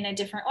it in a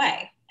different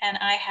way. And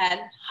I had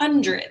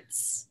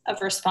hundreds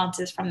of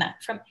responses from that.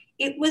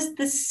 It was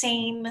the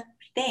same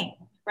thing,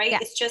 right? Yeah.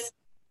 It's just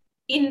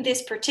in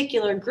this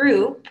particular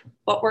group,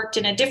 what worked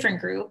in a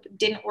different group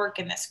didn't work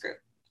in this group.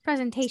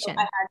 Presentation. So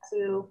I had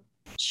to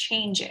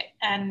change it,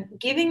 and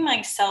giving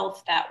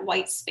myself that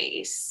white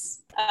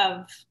space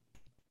of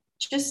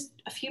just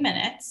a few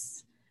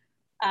minutes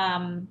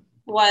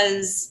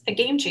was a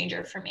game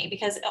changer for me,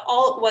 because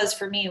all it was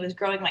for me was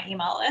growing my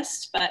email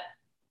list, but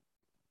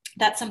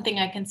that's something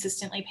I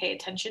consistently pay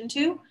attention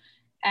to.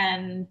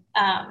 And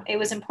it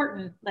was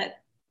important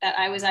that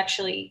I was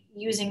actually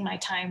using my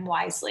time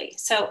wisely.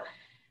 So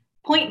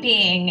point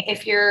being,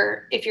 if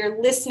you're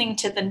listening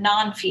to the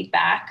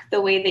non-feedback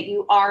the way that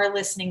you are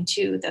listening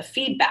to the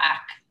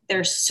feedback,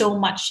 there's so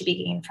much to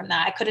be gained from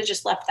that. I could have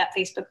just left that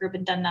Facebook group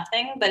and done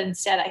nothing, but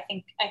instead I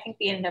think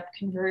we ended up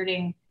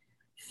converting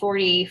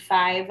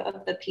 45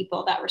 of the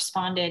people that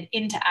responded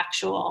into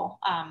actual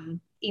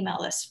email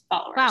list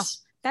followers. Wow,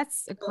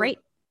 that's a great.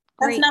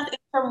 That's nothing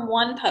from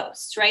one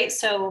post, right?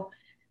 So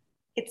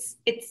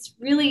it's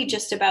really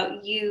just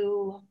about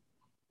you,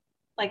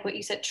 like what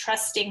you said,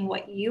 trusting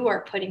what you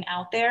are putting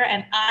out there.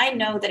 And I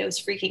know that it was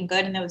freaking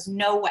good, and there was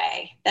no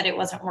way that it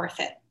wasn't worth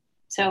it.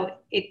 So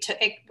it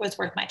was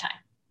worth my time.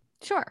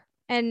 Sure.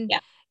 And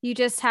you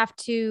just have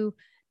to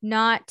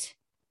not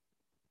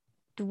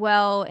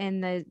dwell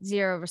in the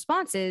zero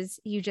responses.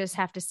 You just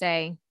have to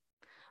say,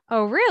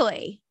 oh,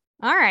 really?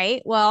 All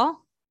right.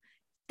 Well,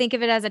 think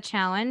of it as a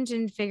challenge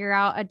and figure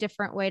out a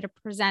different way to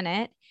present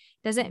it.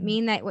 Doesn't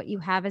mean that what you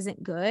have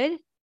isn't good.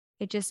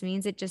 It just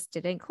means it just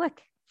didn't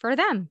click for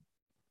them.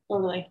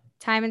 Totally.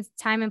 Time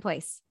and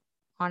place,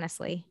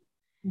 honestly.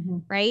 Mm-hmm.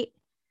 Right.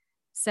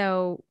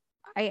 So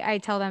I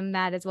tell them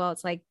that as well.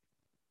 It's like,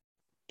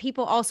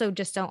 people also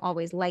just don't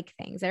always like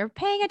things. They're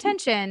paying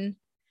attention.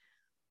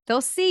 They'll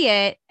see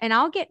it. And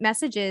I'll get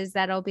messages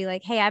that'll be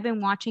like, hey, I've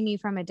been watching you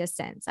from a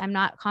distance. I'm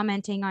not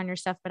commenting on your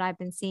stuff, but I've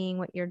been seeing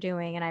what you're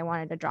doing, and I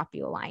wanted to drop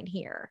you a line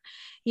here.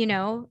 You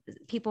know,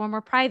 people are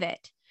more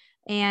private.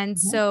 And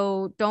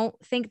so don't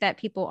think that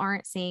people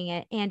aren't seeing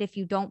it. And if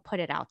you don't put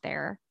it out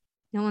there,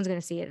 no one's going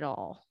to see it at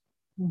all.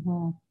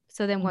 Mm-hmm.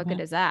 So then what good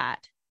is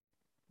that?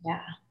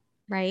 Yeah.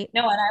 Right.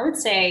 No. And I would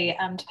say,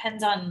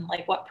 depends on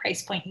like what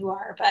price point you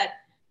are, but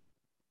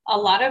a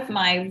lot of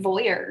my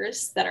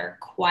voyeurs that are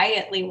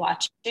quietly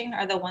watching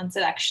are the ones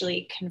that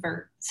actually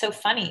convert. So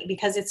funny,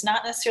 because it's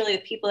not necessarily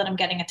the people that I'm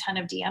getting a ton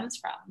of DMs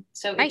from.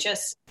 So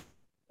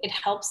it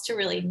helps to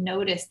really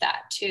notice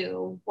that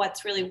too,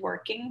 what's really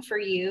working for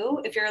you.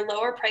 If you're a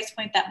lower price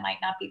point, that might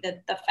not be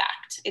the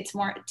fact. It's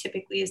more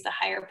typically is the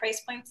higher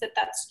price points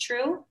that's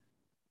true.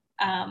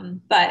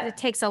 But it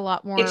takes a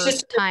lot more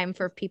time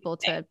for people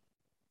to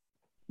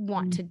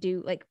want to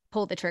do, like,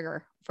 pull the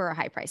trigger for a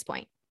high price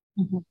point.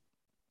 Mm-hmm.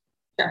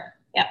 Sure.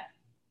 Yeah.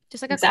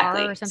 Just like a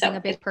car or something, so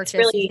a big purchase,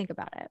 really, you think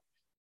about it.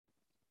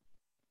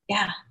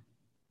 Yeah.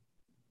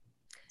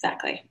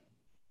 Exactly.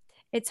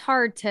 It's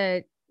hard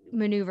to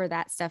maneuver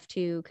that stuff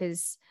too,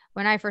 because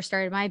when I first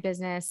started my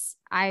business,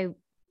 I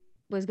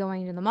was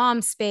going to the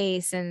mom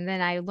space. And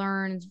then I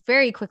learned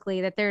very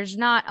quickly that there's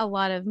not a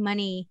lot of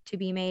money to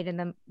be made in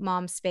the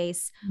mom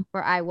space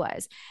where I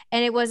was.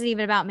 And it wasn't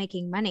even about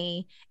making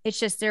money. It's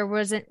just there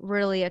wasn't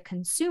really a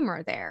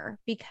consumer there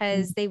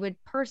because they would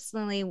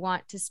personally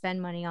want to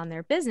spend money on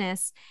their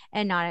business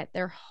and not at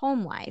their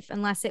home life,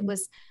 unless it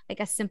was like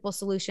a simple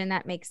solution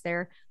that makes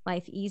their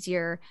life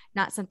easier,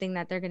 not something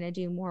that they're going to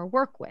do more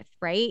work with.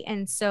 Right.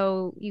 And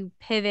so you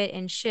pivot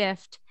and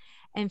shift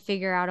and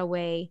figure out a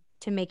way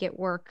to make it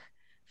work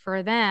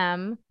for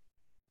them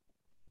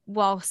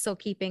while still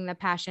keeping the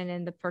passion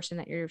and the person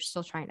that you're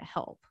still trying to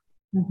help.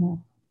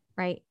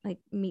 Right? Like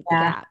meet the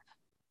gap,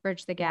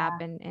 bridge the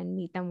gap, and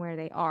meet them where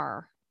they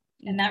are.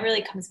 And that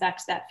really comes back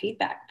to that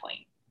feedback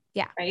point.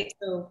 Yeah. Right.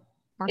 So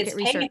market it's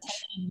research. paying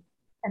attention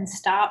and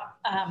stop.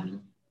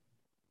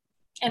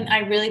 And I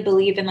really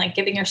believe in like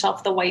giving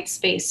yourself the white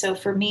space. So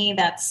for me,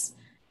 that's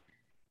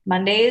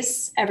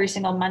Mondays. Every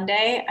single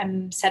Monday,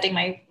 I'm setting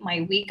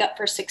my week up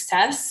for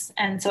success.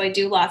 And so I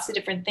do lots of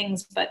different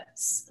things, but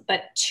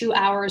 2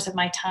 hours of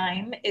my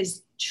time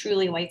is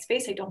truly white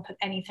space. I don't put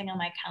anything on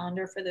my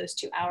calendar for those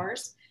 2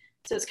 hours.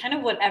 So it's kind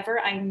of whatever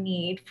I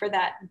need for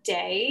that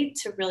day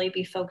to really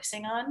be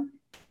focusing on.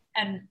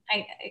 And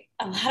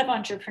a lot of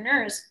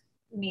entrepreneurs,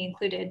 me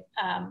included,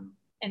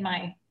 in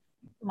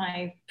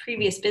my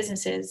previous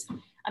businesses,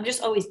 I'm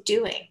just always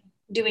doing.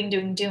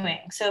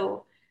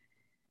 So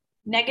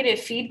negative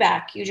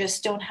feedback, you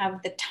just don't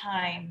have the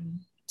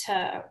time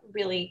to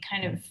really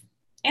kind of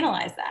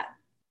analyze that.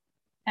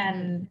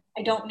 And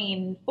I don't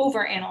mean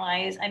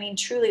overanalyze. I mean,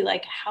 truly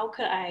like, how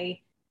could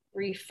I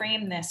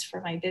reframe this for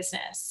my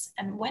business?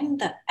 And when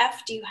the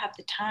F do you have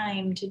the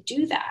time to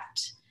do that?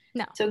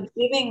 No. So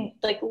giving,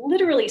 like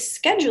literally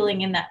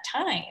scheduling in that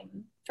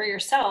time for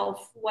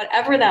yourself,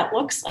 whatever that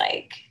looks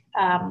like.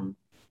 And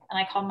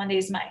I call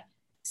Mondays my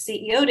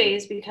CEO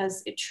days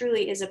because it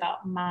truly is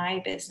about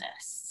my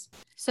business.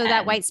 So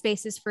that white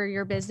space is for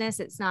your business.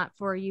 It's not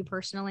for you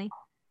personally.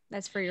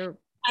 That's for your.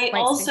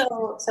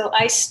 So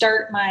I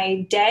start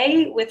my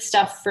day with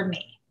stuff for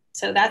me.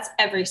 So that's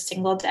every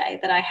single day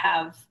that I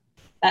have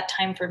that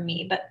time for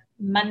me. But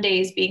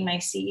Mondays being my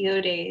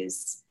CEO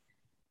days,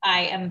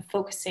 I am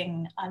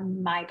focusing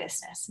on my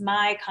business,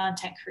 my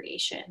content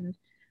creation,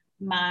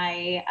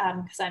 my,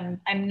 cause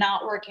I'm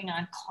not working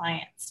on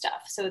client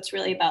stuff. So it's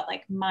really about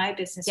like my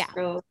business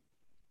growth,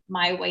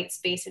 my white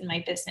space in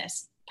my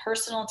business,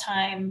 personal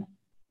time,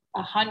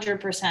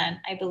 100%.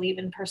 I believe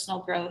in personal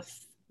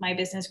growth. My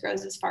business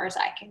grows as far as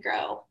I can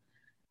grow.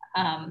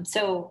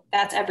 So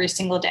that's every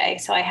single day.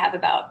 So I have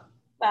about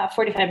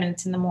 45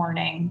 minutes in the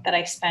morning that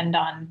I spend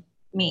on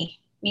me.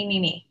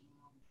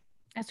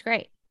 That's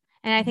great.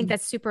 And I think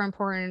that's super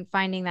important,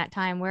 finding that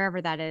time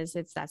wherever that is.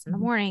 That's in the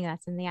morning,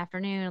 that's in the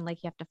afternoon.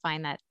 Like you have to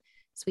find that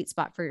sweet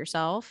spot for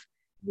yourself.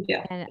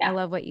 Yeah. And I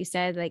love what you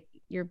said, like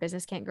your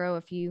business can't grow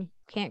if you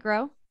can't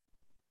grow.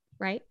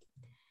 Right.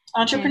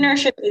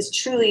 Entrepreneurship is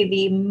truly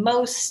the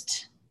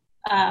most,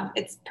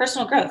 it's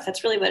personal growth.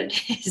 That's really what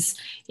it is.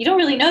 You don't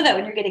really know that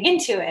when you're getting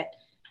into it,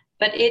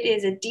 but it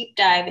is a deep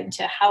dive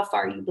into how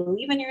far you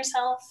believe in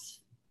yourself,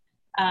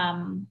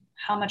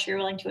 how much you're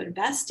willing to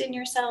invest in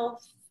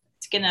yourself.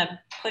 It's going to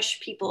push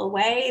people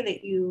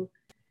away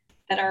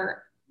that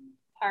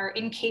are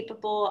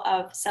incapable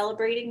of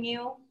celebrating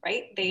you,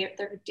 right?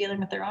 They're dealing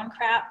with their own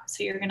crap.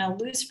 So you're going to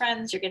lose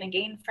friends. You're going to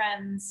gain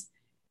friends.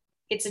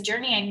 It's a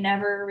journey I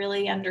never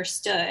really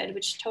understood,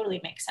 which totally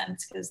makes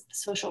sense because the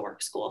social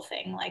work school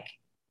thing, like,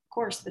 of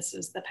course, this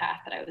was the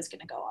path that I was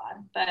going to go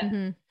on. But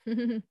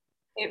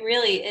it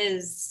really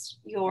is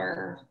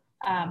your,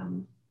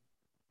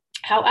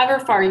 however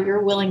far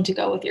you're willing to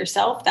go with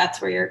yourself, that's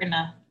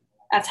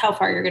how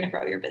far you're going to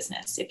grow your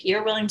business. If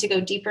you're willing to go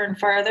deeper and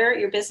farther,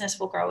 your business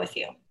will grow with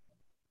you.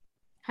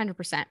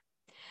 100%.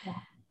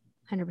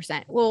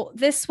 100%. Well,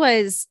 this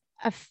was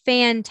a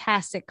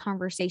fantastic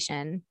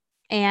conversation.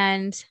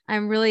 And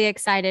I'm really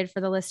excited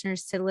for the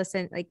listeners to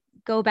listen, like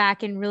go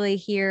back and really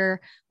hear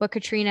what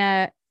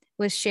Katrina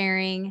was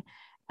sharing,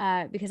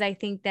 because I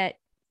think that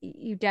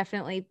you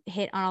definitely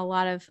hit on a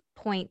lot of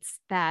points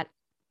that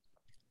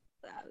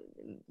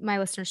my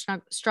listeners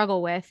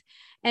struggle with.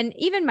 And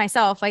even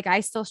myself, like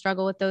I still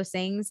struggle with those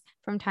things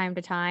from time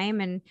to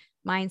time, and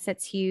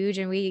mindset's huge.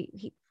 And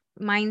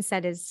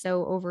mindset is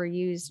so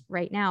overused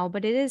right now,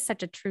 but it is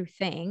such a true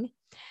thing.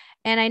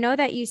 And I know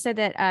that you said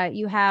that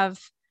you have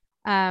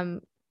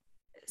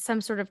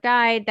some sort of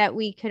guide that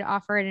we could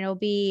offer, and it'll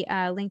be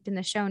linked in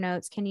the show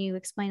notes. Can you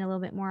explain a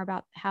little bit more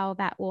about how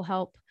that will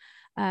help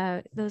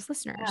those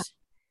listeners? Yeah.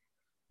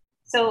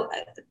 So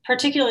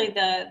particularly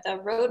the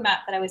roadmap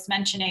that I was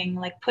mentioning,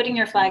 like putting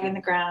your flag in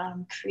the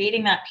ground,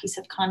 creating that piece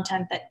of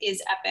content that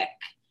is epic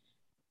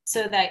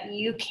so that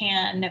you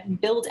can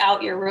build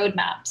out your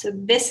roadmap. So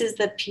this is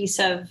the piece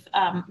of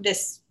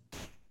this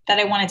that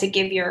I wanted to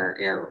give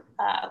your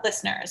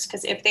listeners,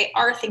 because if they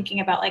are thinking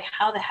about like,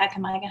 how the heck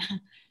am I going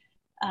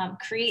to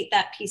create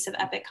that piece of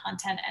epic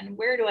content and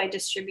where do I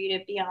distribute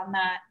it beyond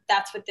that?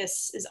 That's what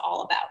this is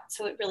all about.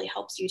 So it really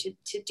helps you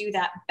to do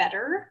that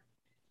better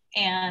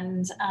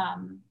and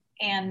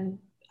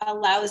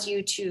allows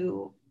you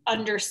to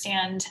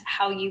understand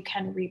how you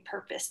can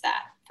repurpose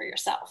that for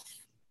yourself.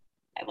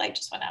 My light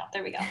just went out.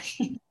 There we go.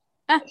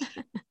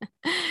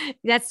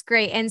 That's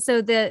great. And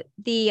so the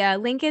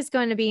link is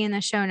going to be in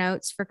the show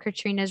notes for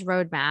Katrina's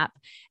roadmap.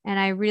 And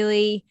I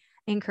really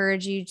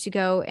encourage you to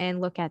go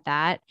and look at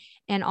that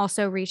and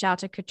also reach out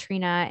to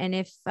Katrina. And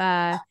if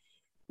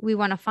we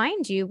want to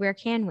find you, where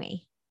can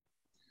we?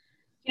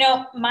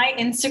 My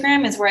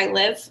Instagram is where I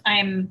live.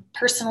 I'm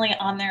personally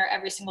on there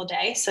every single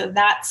day. So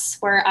that's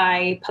where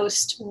I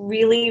post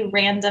really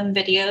random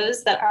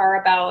videos that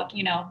are about,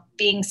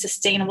 being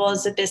sustainable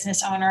as a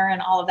business owner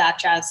and all of that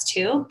jazz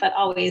too, but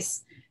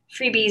always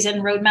freebies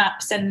and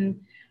roadmaps and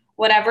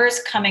whatever's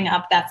coming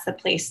up. That's the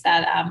place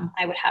that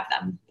I would have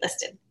them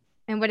listed.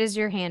 And what is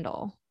your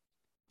handle?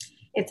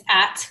 It's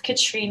at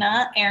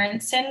Katrina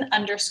Aronson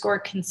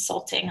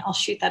 _consulting. I'll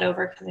shoot that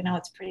over because I know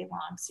it's pretty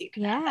long. So you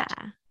can. Yeah.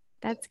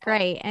 That's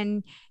great.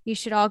 And you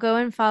should all go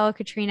and follow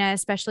Katrina,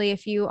 especially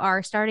if you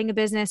are starting a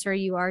business or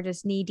you are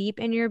just knee deep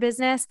in your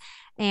business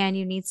and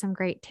you need some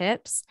great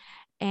tips.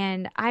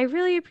 And I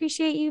really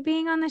appreciate you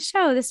being on the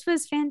show. This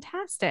was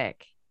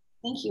fantastic.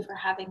 Thank you for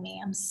having me.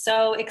 I'm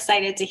so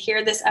excited to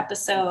hear this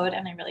episode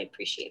and I really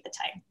appreciate the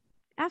time.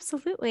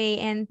 Absolutely.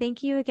 And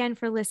thank you again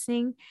for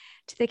listening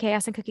to the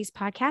Chaos and Cookies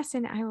podcast.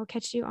 And I will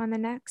catch you on the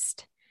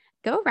next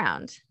go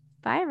round.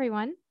 Bye,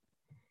 everyone.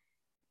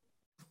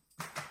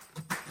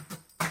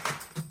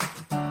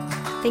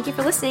 Thank you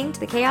for listening to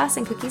the Chaos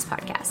and Cookies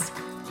podcast.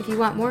 If you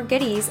want more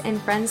goodies and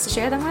friends to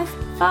share them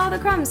with, follow the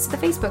crumbs to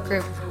the Facebook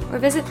group or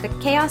visit the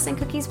Chaos and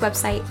Cookies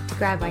website to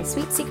grab my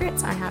sweet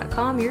secrets on how to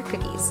calm your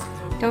cookies.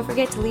 Don't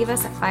forget to leave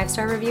us a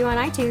 5-star review on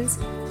iTunes.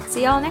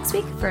 See y'all next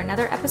week for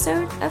another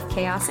episode of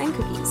Chaos and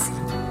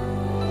Cookies.